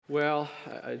Well,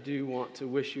 I do want to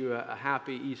wish you a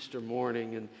happy Easter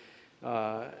morning,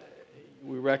 and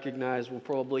we recognize we'll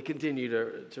probably continue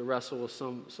to wrestle with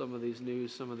some of these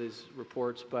news, some of these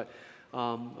reports, but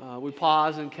we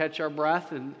pause and catch our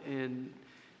breath and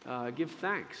give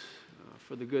thanks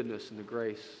for the goodness and the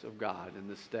grace of God in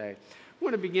this day. I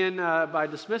want to begin by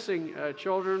dismissing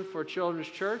children for Children's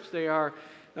Church. They are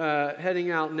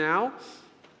heading out now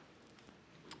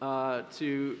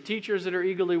to teachers that are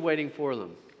eagerly waiting for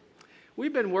them.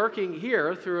 We've been working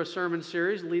here through a sermon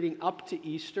series leading up to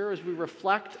Easter as we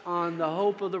reflect on the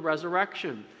hope of the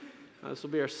resurrection. This will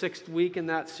be our 6th week in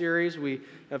that series. We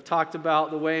have talked about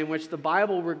the way in which the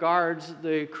Bible regards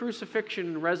the crucifixion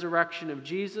and resurrection of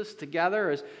Jesus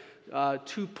together as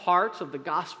two parts of the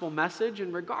gospel message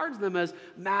and regards them as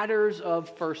matters of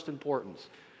first importance.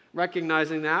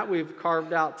 Recognizing that, we've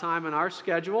carved out time in our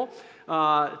schedule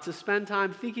to spend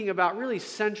time thinking about really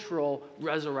central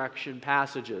resurrection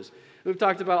passages. We've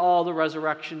talked about all the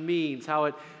resurrection means, how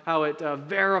it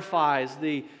verifies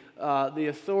the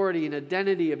authority and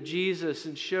identity of Jesus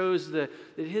and shows that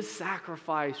his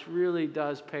sacrifice really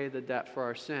does pay the debt for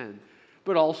our sin.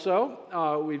 But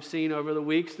also, we've seen over the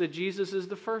weeks that Jesus is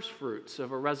the first fruits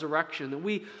of a resurrection, that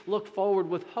we look forward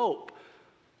with hope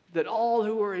that all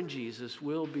who are in Jesus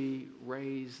will be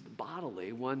raised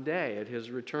bodily one day at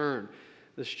his return.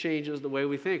 This changes the way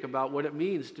we think about what it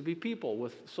means to be people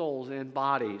with souls and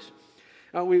bodies.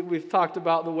 We've talked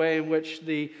about the way in which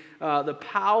the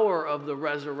power of the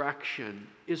resurrection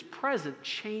is present,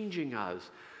 changing us.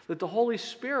 That the Holy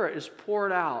Spirit is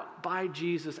poured out by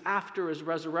Jesus after his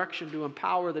resurrection to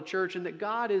empower the church, and that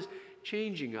God is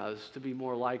changing us to be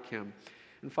more like him.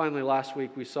 And finally, last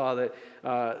week we saw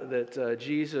that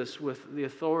Jesus, with the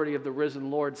authority of the risen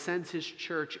Lord, sends his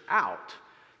church out,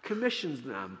 commissions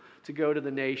them to go to the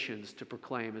nations to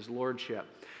proclaim his lordship.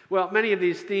 Well, many of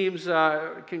these themes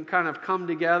can kind of come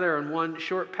together in one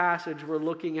short passage we're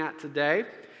looking at today.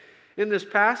 In this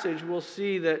passage, we'll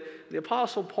see that the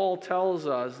Apostle Paul tells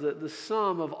us that the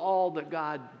sum of all that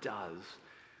God does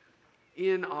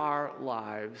in our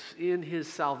lives, in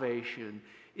his salvation,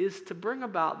 is to bring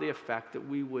about the effect that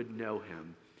we would know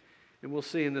him. And we'll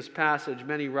see in this passage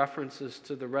many references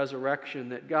to the resurrection,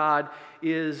 that God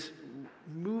is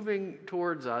moving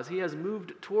towards us. He has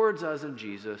moved towards us in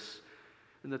Jesus,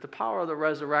 and that the power of the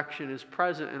resurrection is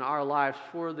present in our lives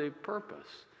for the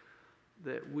purpose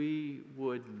that we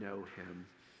would know him.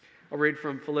 I'll read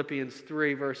from Philippians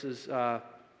 3, verses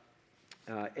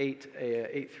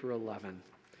 8 through 11.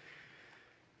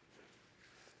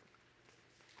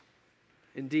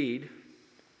 Indeed,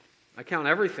 I count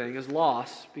everything as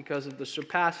loss because of the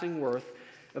surpassing worth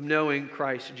of knowing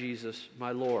Christ Jesus,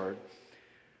 my Lord.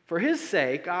 For his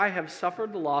sake, I have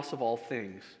suffered the loss of all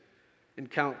things and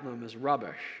count them as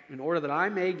rubbish, in order that I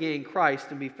may gain Christ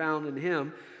and be found in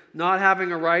him, not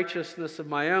having a righteousness of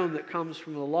my own that comes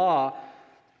from the law,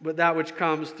 but that which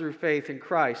comes through faith in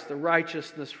Christ, the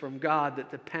righteousness from God that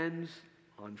depends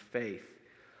on faith,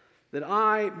 that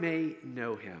I may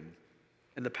know him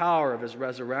and the power of his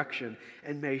resurrection,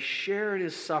 and may share in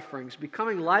his sufferings,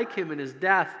 becoming like him in his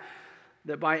death,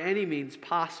 that by any means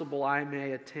possible I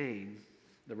may attain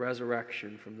the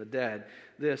resurrection from the dead.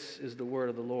 This is the word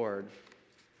of the Lord.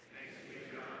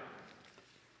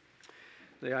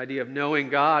 The idea of knowing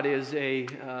God is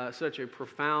such a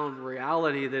profound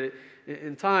reality that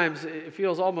in times it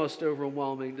feels almost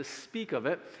overwhelming to speak of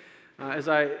it. As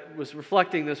I was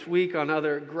reflecting this week on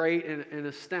other great and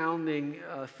astounding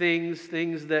things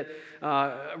that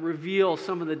reveal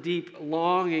some of the deep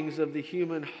longings of the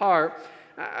human heart,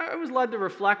 I was led to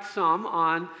reflect some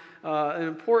on an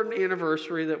important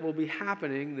anniversary that will be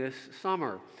happening this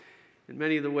summer. In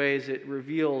many of the ways, it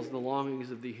reveals the longings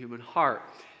of the human heart.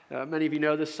 Many of you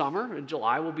know this summer, in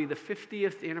July, will be the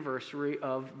 50th anniversary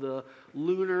of the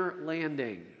lunar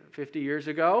landing. 50 years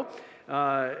ago,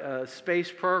 a space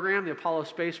program, the Apollo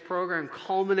space program,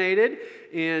 culminated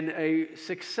in a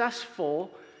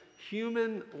successful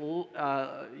human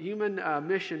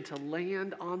mission to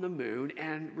land on the moon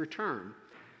and return.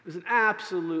 It was an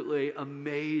absolutely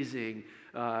amazing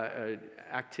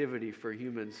activity for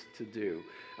humans to do,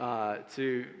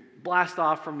 to blast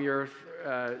off from the Earth,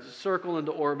 circle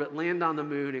into orbit, land on the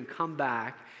moon, and come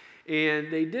back.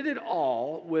 And they did it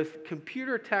all with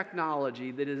computer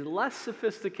technology that is less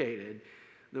sophisticated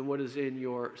than what is in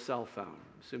your cell phone,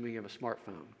 assuming you have a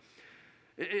smartphone.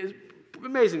 It's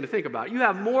amazing to think about. You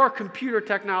have more computer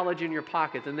technology in your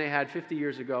pocket than they had 50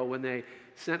 years ago when they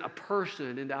sent a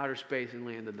person into outer space and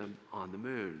landed them on the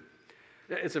moon.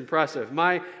 It's impressive.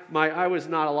 I was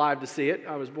not alive to see it.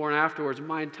 I was born afterwards.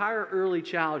 My entire early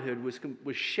childhood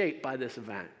was shaped by this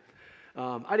event.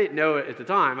 I didn't know it at the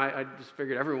time. I just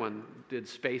figured everyone did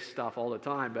space stuff all the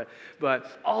time.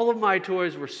 But all of my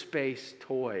toys were space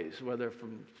toys, whether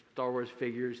from Star Wars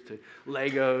figures to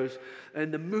Legos.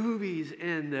 And the movies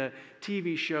and the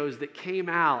TV shows that came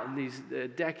out in these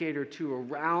decade or two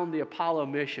around the Apollo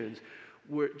missions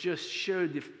just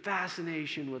showed the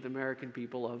fascination with American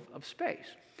people of space.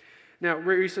 Now,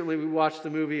 recently we watched the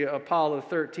movie Apollo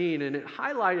 13, and it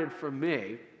highlighted for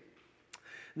me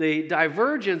the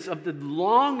divergence of the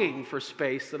longing for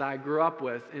space that I grew up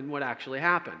with and what actually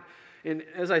happened. And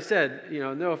as I said,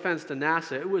 no offense to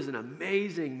NASA, it was an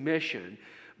amazing mission.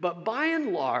 But by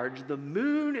and large, the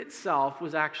moon itself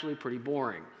was actually pretty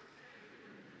boring.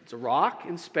 It's a rock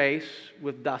in space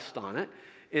with dust on it,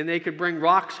 and they could bring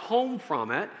rocks home from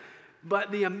it.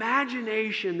 But the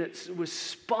imagination that was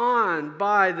spawned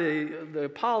by the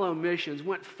Apollo missions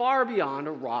went far beyond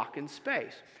a rock in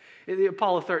space. The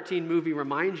Apollo 13 movie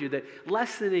reminds you that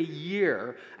less than a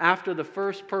year after the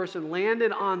first person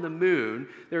landed on the moon,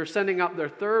 they were sending up their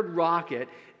third rocket,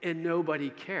 and nobody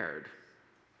cared.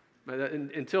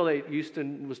 Until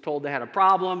Houston was told they had a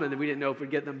problem, and we didn't know if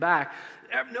we'd get them back.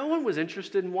 No one was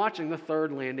interested in watching the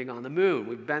third landing on the moon.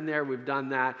 We've been there, we've done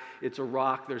that. It's a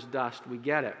rock, there's dust, we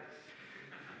get it.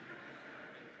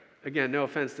 Again, no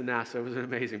offense to NASA, it was an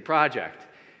amazing project.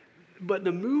 But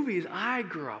the movies I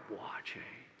grew up watching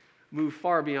moved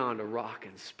far beyond a rock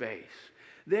in space.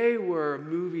 They were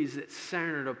movies that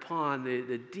centered upon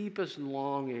the deepest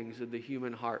longings of the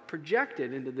human heart,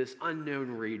 projected into this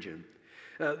unknown region.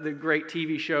 The great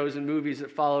TV shows and movies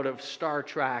that followed of Star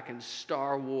Trek and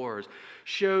Star Wars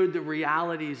showed the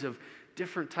realities of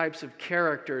different types of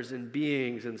characters and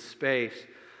beings in space.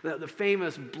 The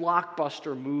famous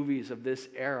blockbuster movies of this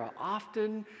era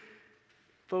often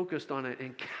focused on an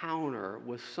encounter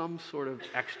with some sort of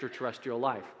extraterrestrial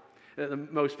life. The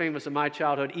most famous of my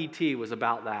childhood, E.T., was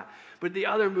about that. But the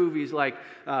other movies like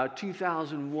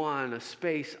 2001, A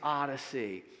Space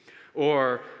Odyssey,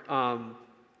 or I'm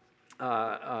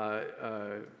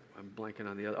blanking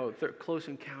on the other, Close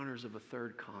Encounters of a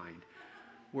Third Kind,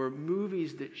 were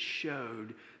movies that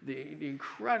showed the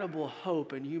incredible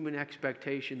hope and human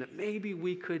expectation that maybe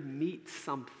we could meet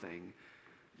something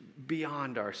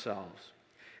beyond ourselves.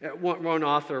 One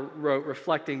author wrote,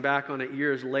 reflecting back on it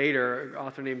years later, an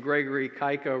author named Gregory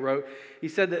Kaiko wrote, he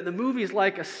said that the movies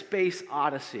like A Space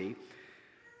Odyssey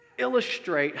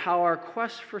illustrate how our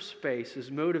quest for space is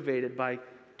motivated by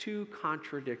two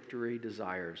contradictory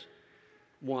desires.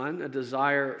 One, a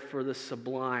desire for the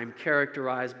sublime,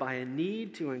 characterized by a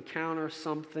need to encounter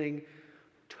something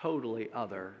totally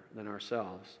other than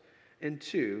ourselves. And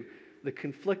two, the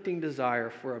conflicting desire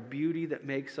for a beauty that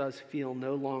makes us feel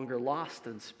no longer lost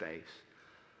in space,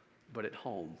 but at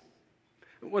home.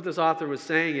 What this author was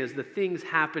saying is the things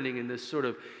happening in this sort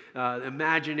of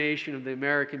imagination of the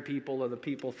American people or the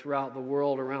people throughout the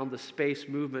world around the space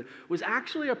movement was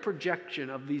actually a projection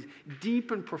of these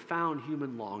deep and profound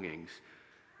human longings.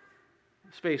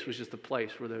 Space was just a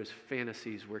place where those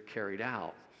fantasies were carried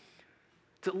out.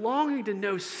 It's a longing to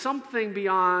know something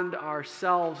beyond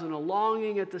ourselves and a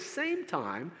longing at the same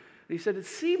time. And he said it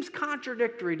seems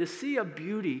contradictory to see a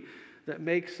beauty that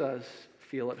makes us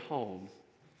feel at home.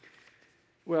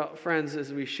 Well, friends,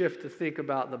 as we shift to think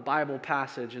about the Bible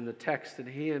passage and the text at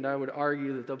hand, I would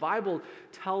argue that the Bible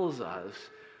tells us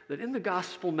that in the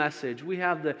gospel message we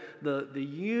have the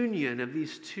union of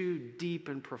these two deep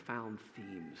and profound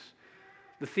themes.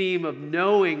 The theme of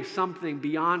knowing something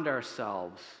beyond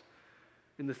ourselves,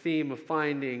 and the theme of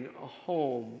finding a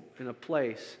home and a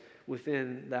place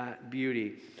within that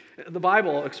beauty. The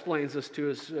Bible explains this to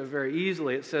us very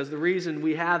easily. It says the reason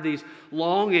we have these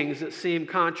longings that seem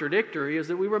contradictory is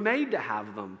that we were made to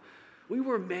have them. We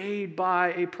were made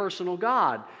by a personal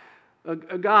God,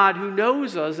 a God who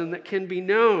knows us and that can be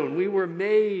known. We were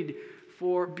made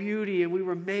for beauty, and we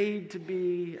were made to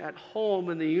be at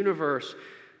home in the universe.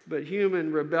 But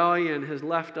human rebellion has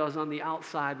left us on the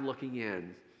outside looking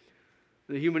in.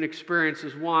 The human experience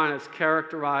is one that's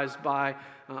characterized by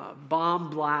bomb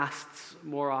blasts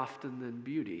more often than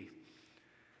beauty.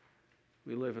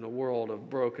 We live in a world of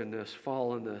brokenness,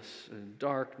 fallenness, and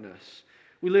darkness.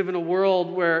 We live in a world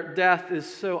where death is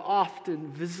so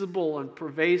often visible and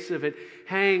pervasive. It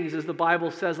hangs, as the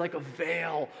Bible says, like a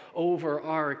veil over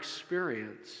our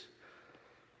experience.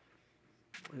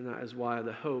 And that is why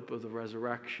the hope of the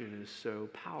resurrection is so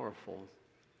powerful.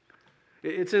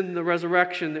 It's in the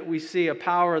resurrection that we see a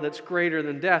power that's greater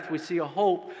than death. We see a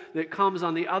hope that comes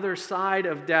on the other side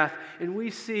of death. And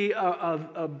we see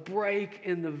a break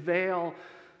in the veil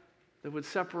that would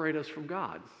separate us from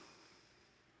God.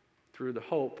 Through the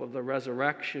hope of the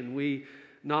resurrection, we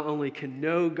not only can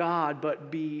know God,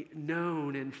 but be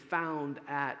known and found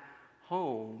at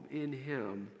home in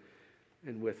Him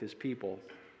and with His people.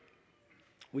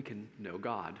 We can know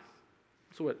God.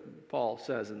 That's what Paul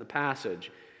says in the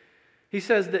passage. He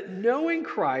says that knowing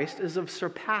Christ is of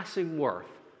surpassing worth.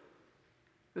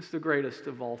 It's the greatest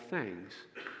of all things.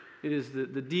 It is the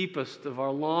deepest of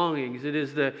our longings. It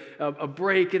is a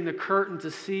break in the curtain to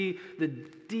see the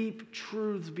deep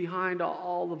truths behind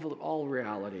all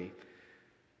reality.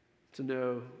 To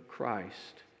know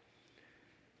Christ.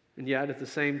 And yet, at the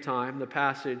same time, the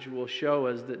passage will show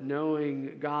us that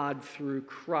knowing God through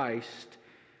Christ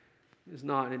is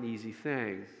not an easy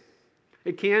thing.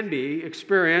 It can be,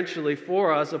 experientially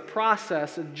for us, a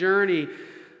process, a journey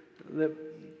that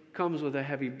comes with a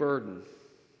heavy burden.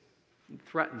 It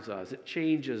threatens us. It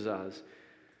changes us.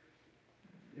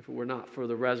 If it were not for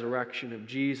the resurrection of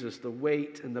Jesus, the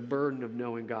weight and the burden of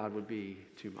knowing God would be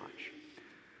too much.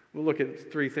 We'll look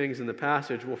at three things in the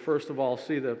passage. We'll first of all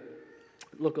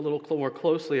look a little more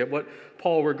closely at what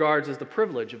Paul regards as the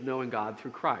privilege of knowing God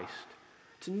through Christ.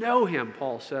 To know Him,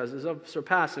 Paul says, is of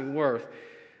surpassing worth.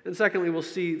 And secondly, we'll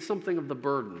see something of the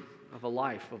burden of a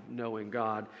life of knowing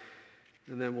God.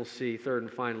 And then we'll see, third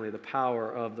and finally, the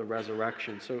power of the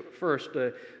resurrection. So first,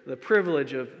 the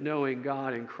privilege of knowing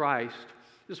God in Christ.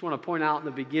 I just want to point out in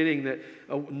the beginning that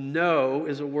know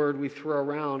is a word we throw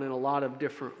around in a lot of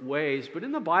different ways. But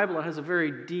in the Bible, it has a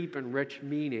very deep and rich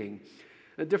meaning.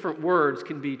 Different words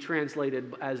can be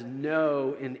translated as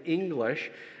know in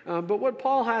English. But what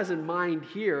Paul has in mind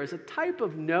here is a type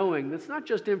of knowing that's not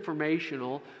just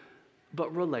informational,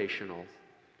 but relational.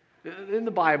 In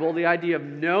the Bible, the idea of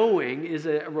knowing is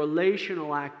a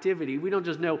relational activity. We don't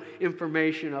just know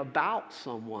information about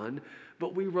someone,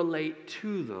 but we relate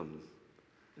to them,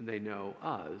 and they know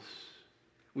us.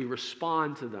 We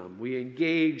respond to them. We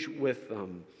engage with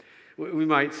them. We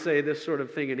might say this sort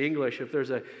of thing in English. If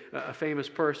there's a famous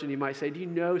person, you might say, do you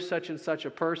know such and such a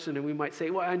person? And we might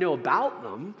say, well, I know about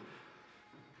them,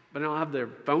 but I don't have their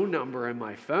phone number in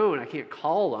my phone. I can't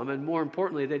call them. And more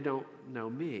importantly, they don't know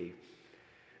me.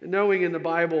 And knowing in the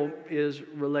Bible is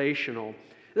relational. And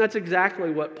that's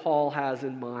exactly what Paul has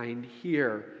in mind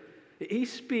here. He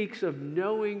speaks of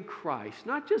knowing Christ,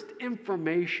 not just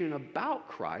information about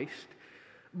Christ,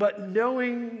 but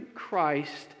knowing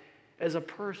Christ as a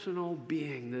personal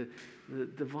being, the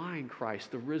divine Christ,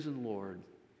 the risen Lord.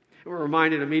 And we're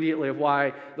reminded immediately of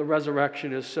why the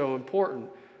resurrection is so important.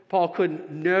 Paul couldn't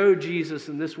know Jesus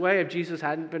in this way if Jesus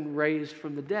hadn't been raised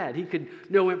from the dead. He could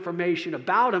know information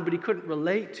about Him, but he couldn't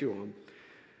relate to Him.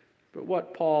 But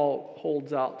what Paul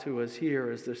holds out to us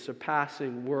here is the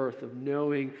surpassing worth of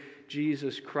knowing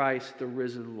Jesus Christ, the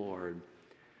risen Lord.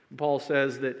 Paul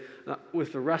says that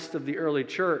with the rest of the early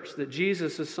church, that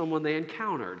Jesus is someone they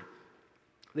encountered.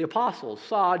 The apostles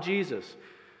saw Jesus.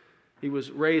 He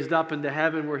was raised up into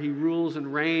heaven where He rules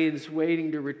and reigns,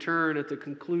 waiting to return at the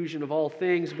conclusion of all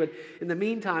things. But in the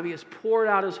meantime, He has poured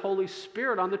out His Holy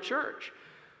Spirit on the church.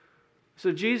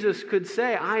 So Jesus could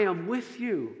say, I am with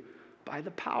you by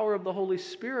the power of the Holy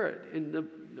Spirit. And the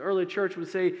early church would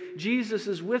say, Jesus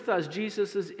is with us,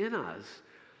 Jesus is in us,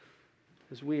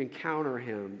 as we encounter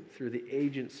Him through the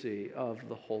agency of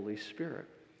the Holy Spirit.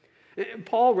 And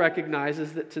Paul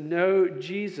recognizes that to know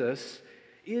Jesus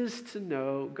is to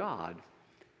know God.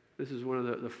 This is one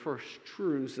of the first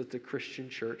truths that the Christian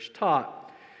church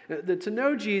taught. That to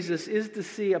know Jesus is to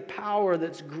see a power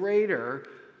that's greater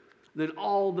than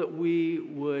all that we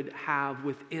would have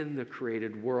within the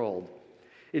created world.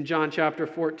 In John chapter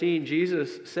 14,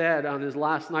 Jesus said on His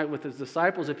last night with His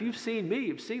disciples, if you've seen me,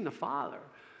 you've seen the Father.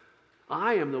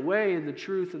 I am the way and the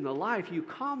truth and the life. You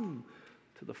come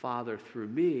to the Father through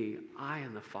me. I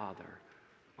and the Father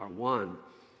are one.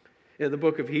 The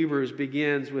book of Hebrews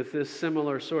begins with this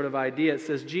similar sort of idea. It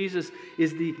says Jesus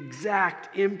is the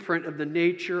exact imprint of the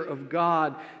nature of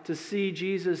God. To see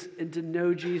Jesus and to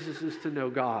know Jesus is to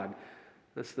know God.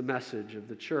 That's the message of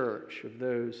the church, of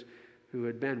those who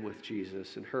had been with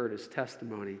Jesus and heard His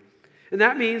testimony. And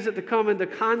that means that to come into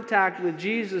contact with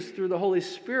Jesus through the Holy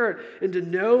Spirit and to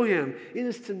know Him, it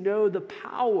is to know the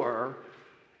power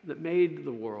that made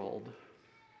the world,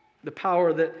 the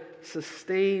power that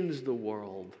sustains the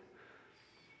world.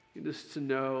 It is to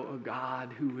know a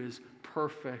God who is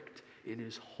perfect in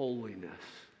His holiness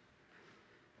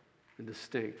and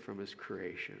distinct from His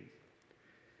creation.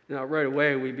 Now, right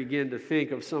away, we begin to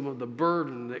think of some of the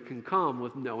burden that can come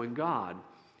with knowing God.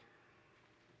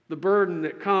 The burden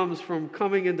that comes from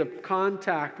coming into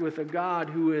contact with a God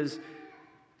who is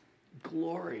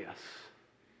glorious,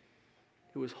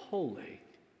 who is holy,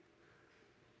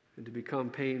 and to become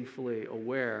painfully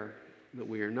aware that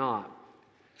we are not.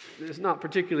 It's not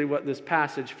particularly what this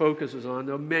passage focuses on,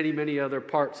 though many, many other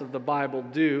parts of the Bible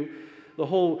do. The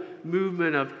whole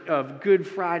movement of Good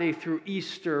Friday through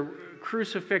Easter,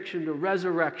 crucifixion to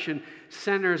resurrection,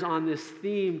 centers on this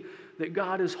theme that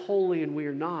God is holy and we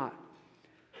are not.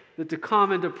 That to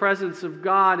come into the presence of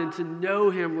God and to know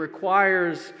Him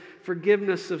requires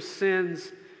forgiveness of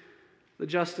sins. The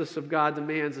justice of God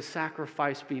demands a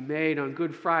sacrifice be made. On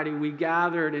Good Friday, we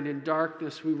gathered, and in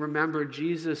darkness we remembered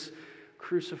Jesus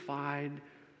crucified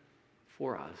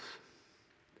for us,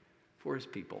 for His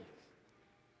people,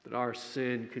 that our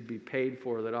sin could be paid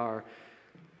for, that our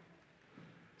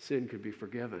sin could be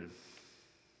forgiven.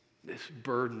 This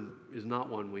burden is not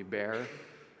one we bear.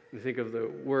 We think of the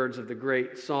words of the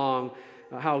great song,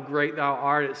 How Great Thou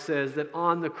Art. It says that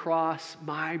on the cross,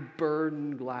 my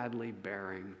burden gladly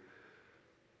bearing.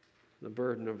 The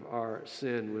burden of our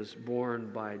sin was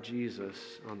borne by Jesus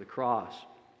on the cross.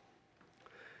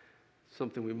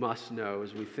 Something we must know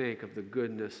as we think of the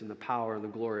goodness and the power and the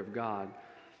glory of God.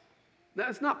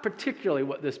 That's not particularly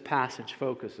what this passage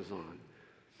focuses on.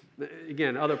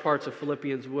 Again, other parts of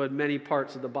Philippians would, many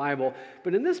parts of the Bible.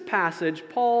 But in this passage,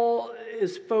 Paul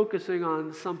is focusing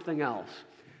on something else.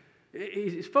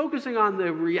 He's focusing on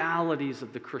the realities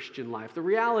of the Christian life, the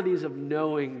realities of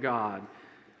knowing God.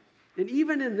 And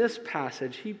even in this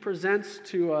passage, he presents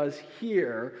to us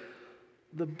here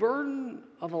the burden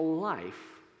of a life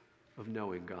of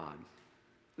knowing God.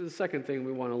 This is the second thing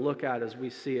we want to look at as we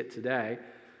see it today.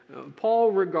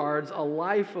 Paul regards a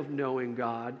life of knowing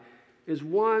God as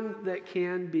one that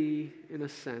can be, in a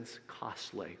sense,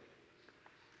 costly.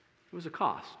 It was a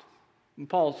cost. When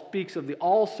Paul speaks of the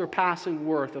all-surpassing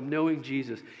worth of knowing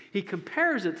Jesus, he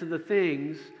compares it to the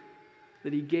things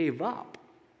that he gave up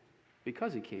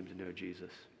because he came to know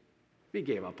Jesus. He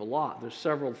gave up a lot. There's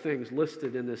several things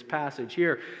listed in this passage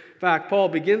here. In fact, Paul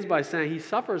begins by saying he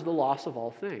suffers the loss of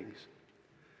all things.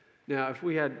 Now, if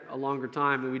we had a longer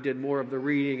time and we did more of the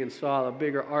reading and saw a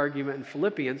bigger argument in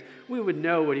Philippians, we would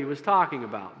know what he was talking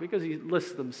about because he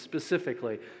lists them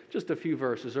specifically just a few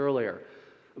verses earlier.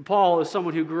 Paul is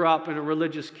someone who grew up in a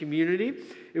religious community.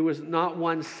 It was not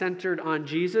one centered on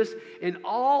Jesus, and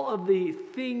all of the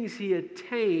things he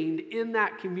attained in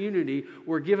that community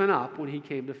were given up when he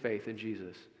came to faith in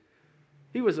Jesus.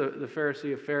 He was the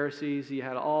Pharisee of Pharisees. He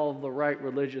had all the right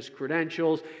religious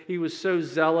credentials. He was so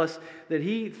zealous that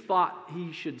he thought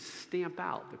he should stamp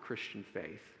out the Christian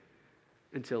faith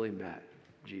until he met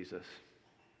Jesus.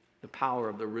 The power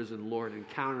of the risen Lord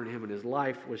encountered him, and his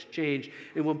life was changed.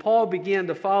 And when Paul began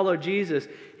to follow Jesus,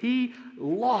 he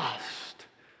lost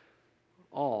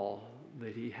all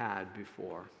that he had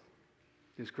before.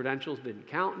 His credentials didn't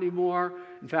count anymore.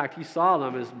 In fact, he saw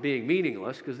them as being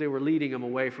meaningless because they were leading him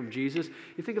away from Jesus.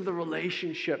 You think of the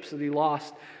relationships that he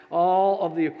lost, all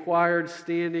of the acquired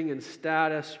standing and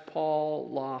status Paul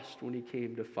lost when he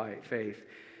came to faith.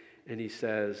 And he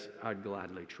says, I'd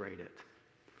gladly trade it.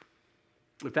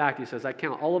 In fact, he says, I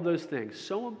count all of those things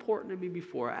so important to me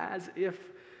before as if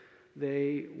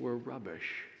they were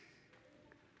rubbish,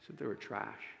 as if they were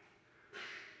trash.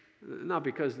 Not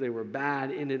because they were bad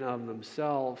in and of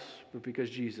themselves, but because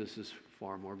Jesus is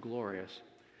far more glorious.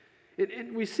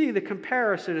 And we see the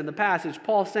comparison in the passage.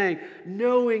 Paul saying,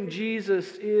 knowing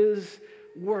Jesus is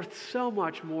worth so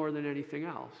much more than anything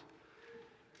else.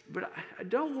 But I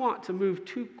don't want to move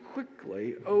too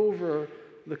quickly over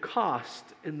the cost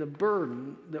and the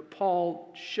burden that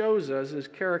Paul shows us is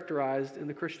characterized in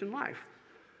the Christian life.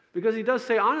 Because he does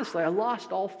say, honestly, I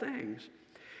lost all things.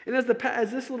 And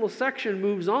as this little section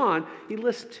moves on, he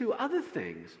lists two other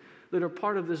things that are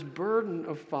part of this burden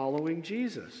of following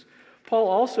Jesus. Paul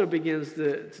also begins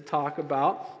to talk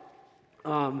about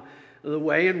the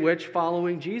way in which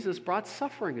following Jesus brought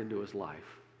suffering into his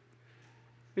life.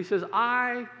 He says,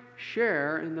 I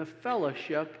share in the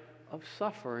fellowship of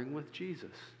suffering with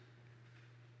Jesus.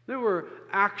 There were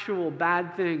actual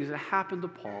bad things that happened to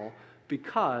Paul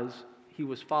because he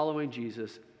was following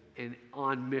Jesus and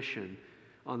on mission,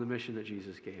 on the mission that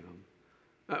Jesus gave him.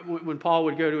 When Paul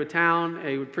would go to a town,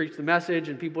 he would preach the message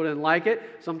and people didn't like it,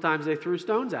 sometimes they threw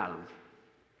stones at him.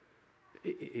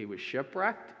 He was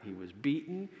shipwrecked, he was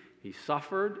beaten, he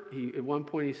suffered. At one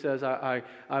point he says,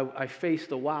 I faced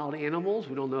the wild animals.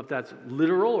 We don't know if that's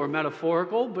literal or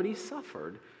metaphorical, but he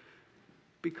suffered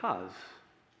because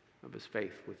of his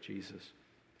faith with Jesus.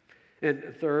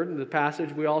 And third, in the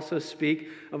passage, we also speak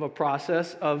of a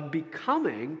process of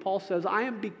becoming. Paul says, I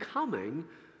am becoming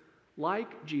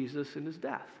like Jesus in his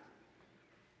death.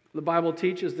 The Bible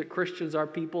teaches that Christians are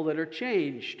people that are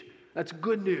changed. That's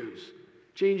good news.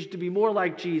 Changed to be more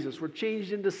like Jesus. We're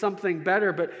changed into something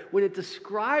better. But when it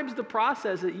describes the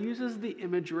process, it uses the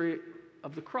imagery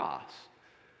of the cross.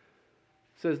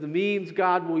 says the means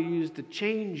God will use to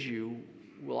change you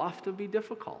will often be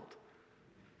difficult.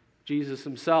 Jesus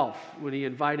himself, when he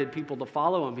invited people to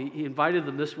follow him, he invited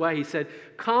them this way. He said,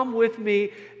 "Come with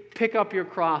me, pick up your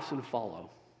cross and follow."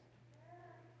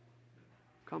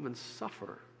 Come and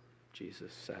suffer,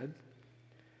 Jesus said.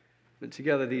 And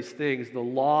together these things, the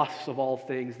loss of all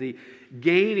things, the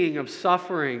gaining of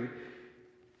suffering,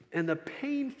 and the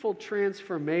painful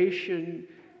transformation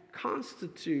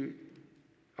constitute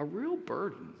a real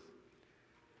burden.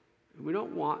 We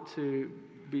don't want to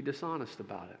be dishonest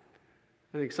about it.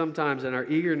 I think sometimes in our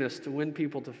eagerness to win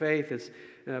people to faith, it's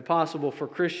possible for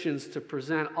Christians to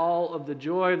present all of the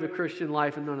joy of the Christian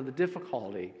life and none of the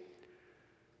difficulty.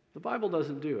 The Bible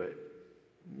doesn't do it.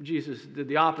 Jesus did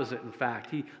the opposite, in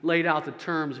fact. He laid out the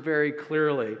terms very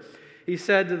clearly. He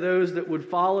said to those that would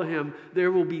follow him,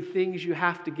 there will be things you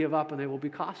have to give up and they will be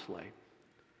costly.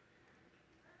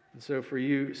 And so for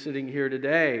you sitting here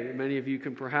today, many of you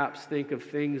can perhaps think of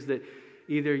things that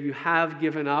either you have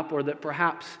given up or that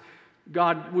perhaps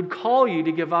God would call you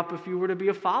to give up if you were to be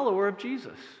a follower of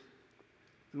Jesus.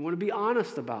 We want to be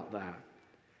honest about that.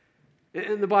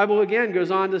 And the Bible again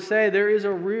goes on to say there is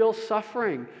a real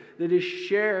suffering that is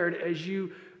shared as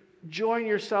you join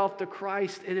yourself to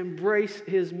Christ and embrace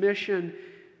his mission.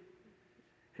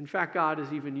 In fact, God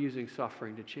is even using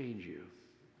suffering to change you.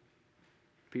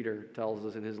 Peter tells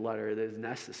us in his letter that it is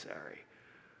necessary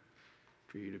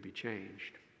for you to be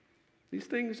changed. These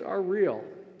things are real.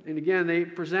 And again, they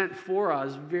present for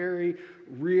us very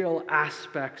real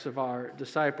aspects of our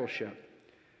discipleship.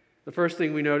 The first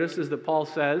thing we notice is that Paul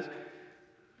says,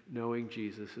 knowing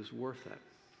Jesus is worth it.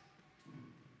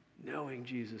 Knowing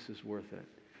Jesus is worth it.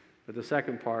 But the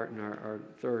second part, and our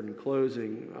third and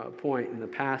closing point in the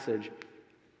passage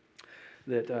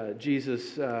that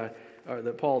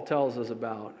that Paul tells us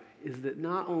about, is that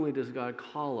not only does God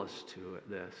call us to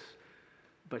this,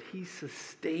 but he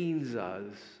sustains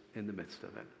us in the midst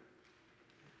of it.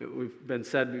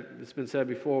 It's been said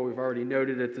before, we've already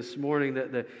noted it this morning,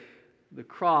 that the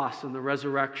cross and the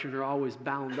resurrection are always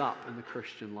bound up in the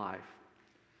Christian life.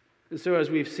 And so as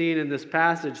we've seen in this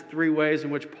passage, three ways in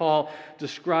which Paul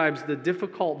describes the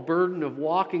difficult burden of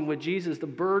walking with Jesus, the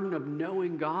burden of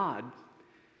knowing God.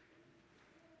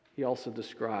 He also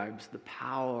describes the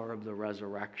power of the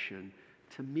resurrection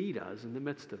to meet us in the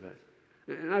midst of it.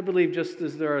 And I believe just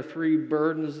as there are three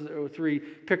burdens, or three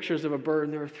pictures of a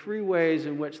burden, there are three ways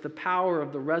in which the power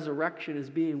of the resurrection is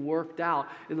being worked out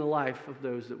in the life of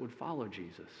those that would follow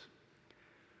Jesus.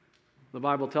 The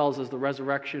Bible tells us the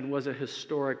resurrection was a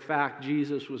historic fact.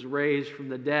 Jesus was raised from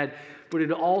the dead, but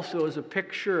it also is a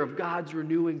picture of God's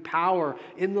renewing power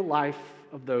in the life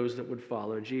of those that would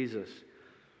follow Jesus.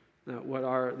 Now, what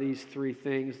are these three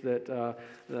things that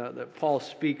Paul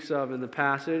speaks of in the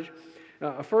passage?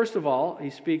 First of all, he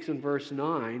speaks in verse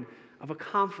 9 of a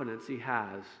confidence he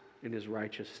has in his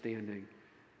righteous standing.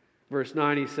 Verse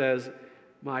 9, he says,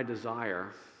 "My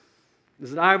desire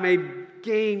is that I may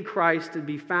gain Christ and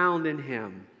be found in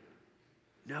him,"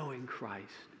 knowing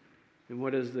Christ. And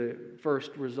what is the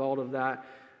first result of that?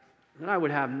 That I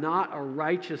would have not a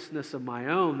righteousness of my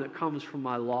own that comes from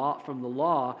the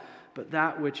law, but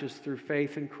that which is through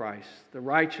faith in Christ, the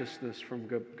righteousness from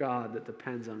God that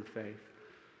depends on faith.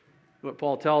 What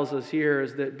Paul tells us here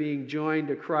is that being joined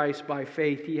to Christ by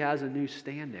faith, he has a new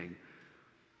standing.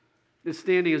 This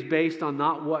standing is based on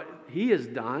not what he has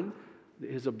done,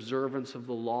 his observance of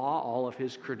the law, all of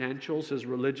his credentials, his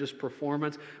religious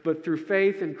performance, but through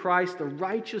faith in Christ, the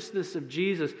righteousness of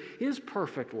Jesus, his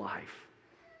perfect life,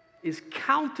 is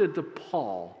counted to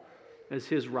Paul as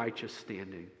his righteous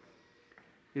standing.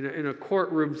 In a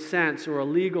courtroom sense or a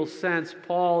legal sense,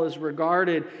 Paul is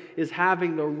regarded as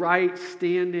having the right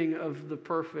standing of the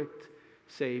perfect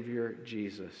Savior,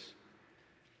 Jesus.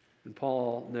 And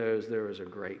Paul knows there is a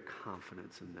great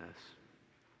confidence in this.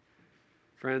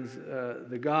 Friends,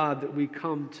 the God that we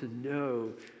come to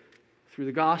know through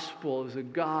the gospel is a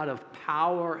God of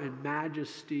power and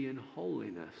majesty and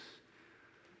holiness.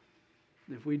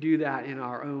 If we do that in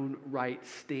our own right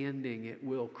standing, it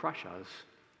will crush us.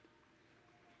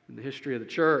 In the history of the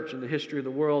church, in the history of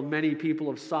the world, many people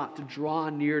have sought to draw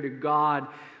near to God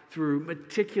through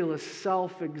meticulous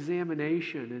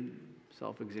self-examination, and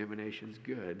self-examination is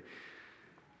good.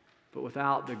 But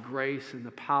without the grace and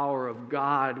the power of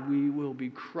God, we will be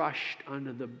crushed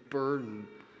under the burden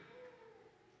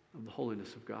of the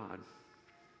holiness of God.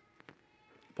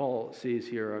 Paul sees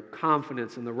here a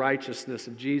confidence in the righteousness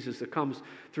of Jesus that comes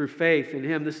through faith in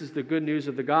him. This is the good news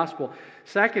of the gospel.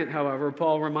 Second, however,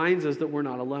 Paul reminds us that we're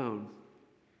not alone.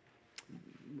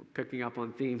 We're picking up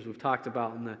on themes we've talked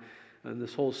about in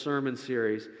this whole sermon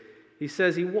series. He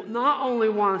says he not only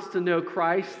wants to know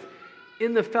Christ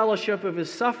in the fellowship of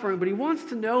his suffering, but he wants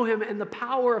to know him in the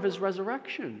power of his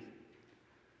resurrection.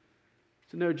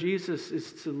 To know Jesus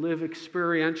is to live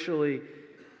experientially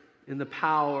in the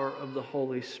power of the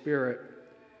Holy Spirit.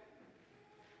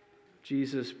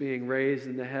 Jesus, being raised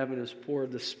into heaven, has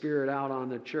poured the Spirit out on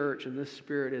the church, and this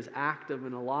Spirit is active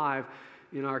and alive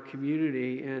in our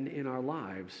community and in our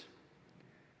lives.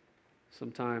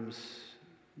 Sometimes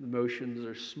the motions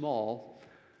are small.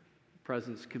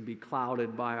 Presence can be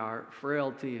clouded by our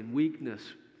frailty and weakness.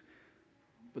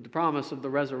 But the promise of the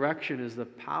resurrection is the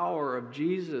power of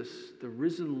Jesus, the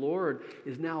risen Lord,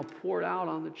 is now poured out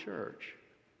on the church.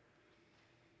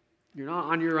 You're not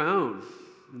on your own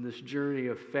in this journey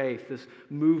of faith, this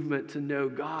movement to know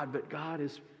God, but God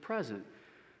is present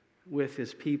with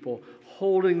his people,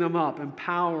 holding them up,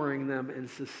 empowering them, and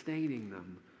sustaining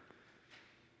them.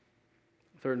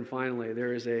 Third and finally,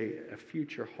 there is a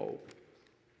future hope,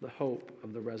 the hope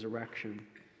of the resurrection.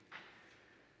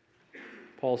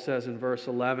 Paul says in verse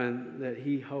 11 that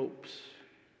he hopes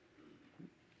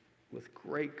with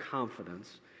great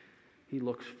confidence, he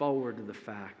looks forward to the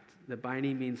fact that by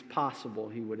any means possible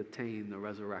he would attain the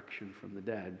resurrection from the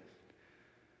dead.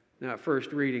 Now, at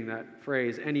first reading, that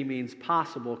phrase, any means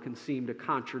possible, can seem to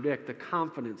contradict the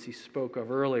confidence he spoke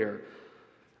of earlier.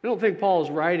 I don't think Paul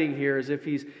is writing here as if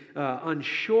he's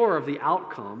unsure of the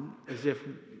outcome, as if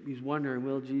he's wondering,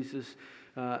 will Jesus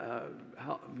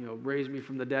raise me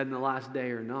from the dead in the last day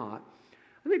or not?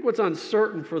 I think what's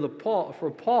uncertain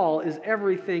for Paul is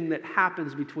everything that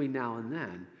happens between now and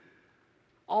then.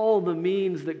 All the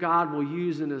means that God will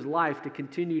use in his life to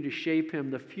continue to shape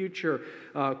him, the future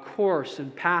course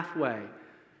and pathway.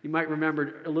 You might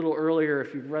remember a little earlier,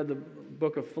 if you've read the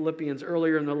book of Philippians,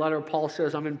 earlier in the letter, Paul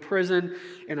says, I'm in prison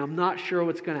and I'm not sure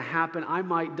what's going to happen. I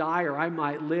might die or I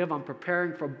might live. I'm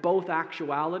preparing for both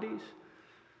actualities.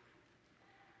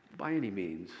 By any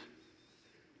means,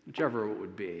 whichever it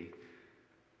would be,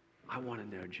 I want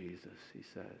to know Jesus, he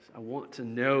says. I want to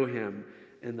know him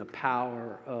in the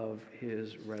power of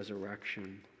his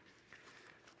resurrection.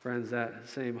 Friends, that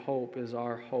same hope is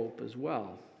our hope as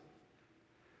well.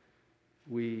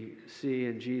 We see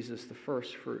in Jesus the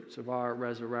first fruits of our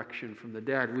resurrection from the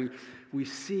dead. We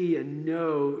see and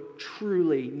know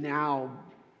truly now,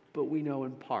 but we know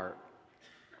in part.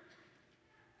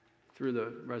 Through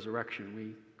the resurrection,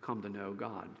 we come to know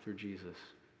God through Jesus.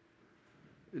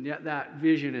 And yet that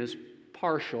vision is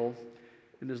partial.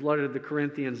 In his letter to the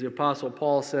Corinthians, the Apostle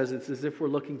Paul says it's as if we're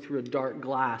looking through a dark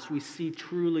glass. We see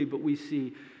truly, but we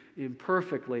see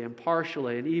imperfectly and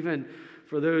partially. And even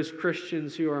for those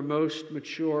Christians who are most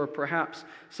mature, perhaps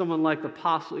someone like the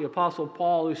Apostle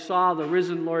Paul, who saw the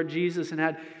risen Lord Jesus and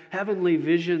had heavenly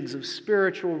visions of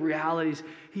spiritual realities,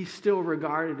 he still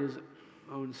regarded his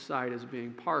own sight as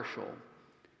being partial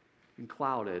and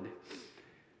clouded.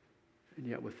 And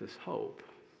yet with this hope,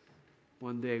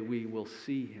 one day we will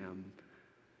see him.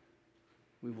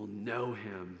 We will know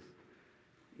him,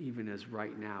 even as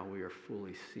right now we are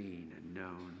fully seen and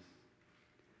known.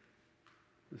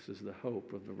 This is the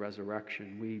hope of the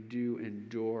resurrection. We do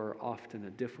endure often a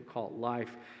difficult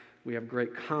life. We have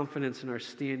great confidence in our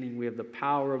standing. We have the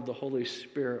power of the Holy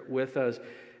Spirit with us.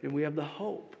 And we have the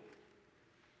hope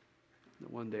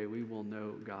that one day we will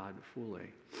know God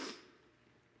fully.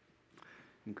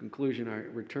 In conclusion, I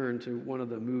return to one of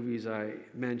the movies I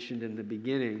mentioned in the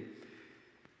beginning.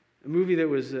 A movie that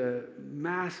was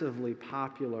massively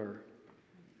popular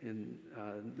in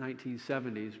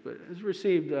 1970s, but has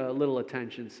received little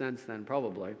attention since then,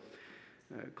 probably.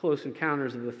 Close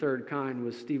Encounters of the Third Kind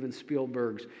was Steven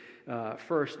Spielberg's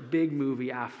first big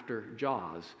movie after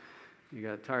Jaws. He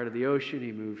got tired of the ocean,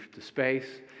 he moved to space.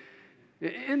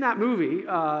 In that movie,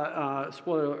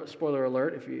 spoiler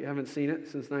alert, if you haven't seen it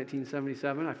since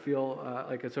 1977, I feel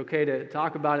like it's okay to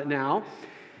talk about it now.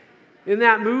 In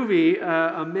that movie,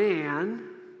 a man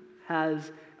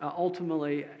has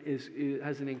ultimately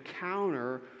has an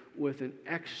encounter with an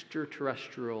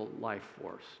extraterrestrial life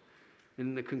force.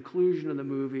 In the conclusion of the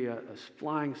movie, a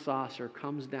flying saucer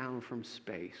comes down from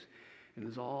space, and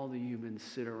as all the humans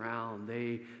sit around,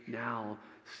 they now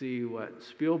see what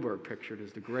Spielberg pictured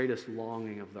as the greatest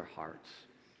longing of their hearts,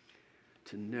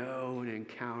 to know and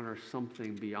encounter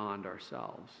something beyond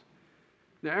ourselves.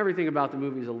 Now, everything about the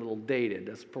movie is a little dated.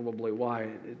 That's probably why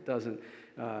it doesn't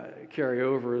carry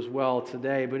over as well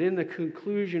today. But in the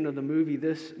conclusion of the movie,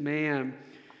 this man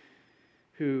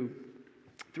who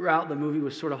throughout the movie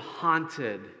was sort of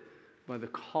haunted by the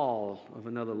call of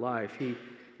another life, he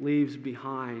leaves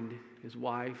behind his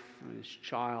wife and his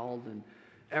child and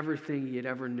everything he had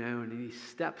ever known, and he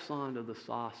steps onto the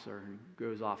saucer and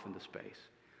goes off into space.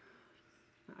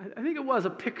 I think it was a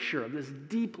picture of this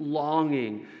deep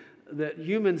longing that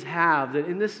humans have that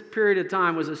in this period of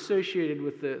time was associated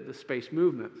with the space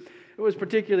movement. It was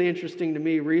particularly interesting to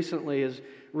me recently as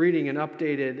reading an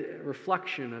updated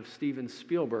reflection of Steven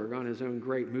Spielberg on his own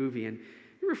great movie, and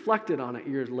he reflected on it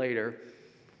years later.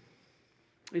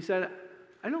 He said,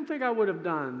 I don't think I would have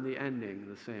done the ending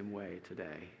the same way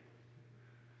today.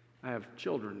 I have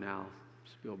children now,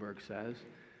 Spielberg says.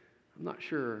 I'm not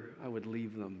sure I would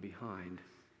leave them behind.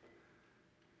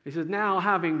 He says, now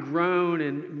having grown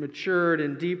and matured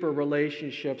in deeper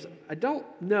relationships, I don't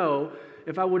know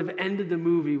if I would have ended the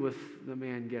movie with the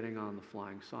man getting on the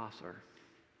flying saucer.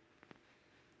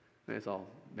 It's all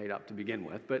made up to begin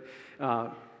with, but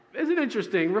it's an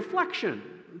interesting reflection.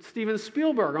 Steven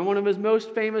Spielberg, on one of his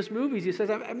most famous movies, he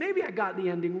says, maybe I got the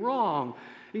ending wrong.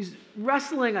 He's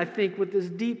wrestling, I think, with this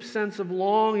deep sense of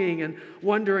longing and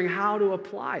wondering how to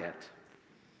apply it.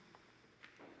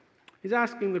 He's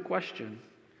asking the question,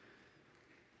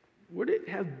 would it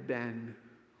have been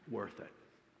worth it?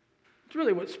 It's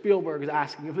really what Spielberg is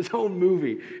asking of his own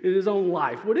movie, in his own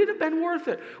life. Would it have been worth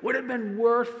it? Would it have been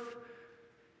worth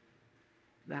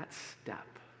that step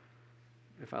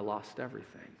if I lost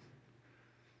everything?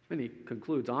 And he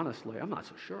concludes, honestly, I'm not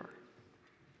so sure.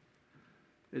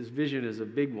 His vision is a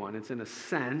big one. It's in a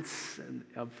sense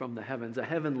from the heavens, a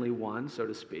heavenly one, so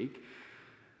to speak.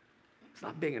 It's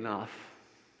not big enough.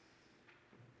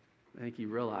 I think he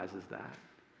realizes that.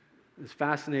 As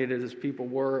fascinated as people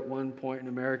were at one point in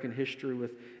American history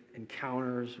with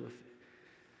encounters with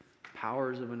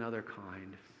powers of another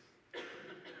kind,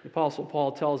 the Apostle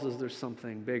Paul tells us there's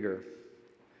something bigger.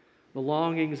 The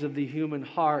longings of the human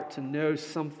heart to know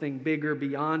something bigger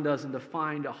beyond us and to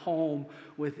find a home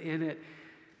within it.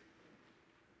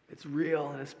 It's real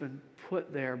and it's been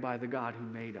put there by the God who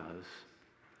made us.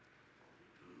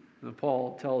 And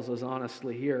Paul tells us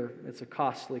honestly here, it's a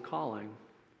costly calling.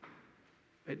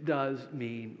 It does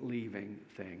mean leaving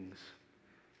things.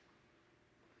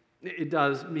 It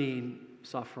does mean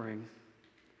suffering.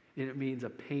 And it means a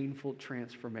painful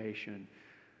transformation.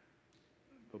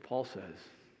 But Paul says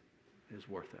it is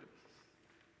worth it.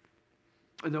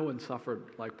 And no one suffered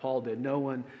like Paul did. No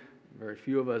one, very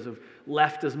few of us, have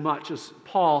left as much as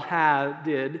Paul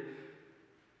did.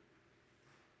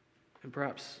 And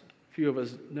perhaps few of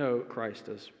us know Christ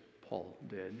as Paul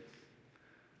did.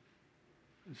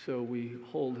 And so we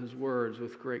hold his words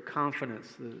with great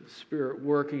confidence, the Spirit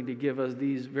working to give us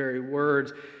these very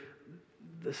words.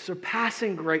 The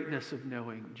surpassing greatness of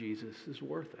knowing Jesus is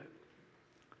worth it.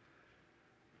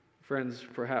 Friends,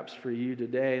 perhaps for you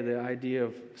today, the idea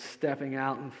of stepping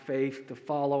out in faith to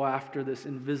follow after this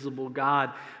invisible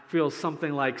God feels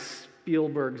something like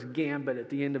Spielberg's gambit at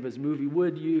the end of his movie.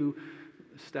 Would you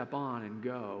step on and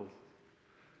go?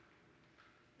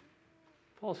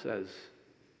 Paul says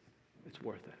it's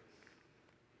worth it.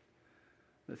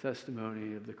 The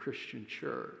testimony of the Christian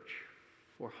church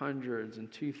for hundreds and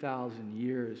 2,000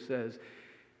 years says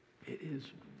it is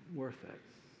worth it.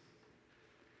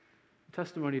 The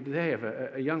testimony today of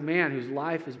a young man whose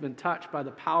life has been touched by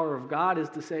the power of God is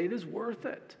to say it is worth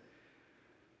it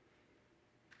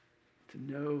to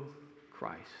know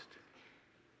Christ.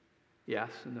 Yes,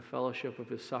 in the fellowship of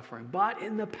his suffering, but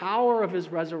in the power of his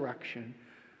resurrection,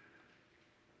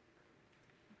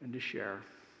 and to share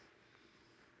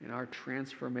in our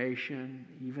transformation,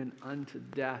 even unto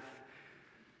death,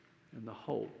 and the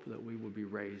hope that we will be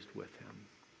raised with him.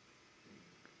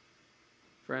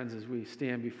 Friends, as we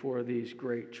stand before these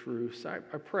great truths, I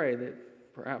pray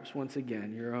that perhaps once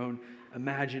again your own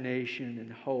imagination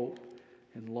and hope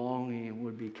and longing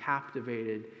would be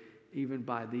captivated even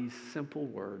by these simple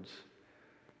words.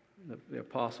 The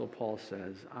Apostle Paul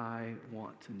says, I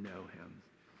want to know him.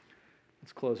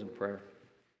 Let's close in prayer.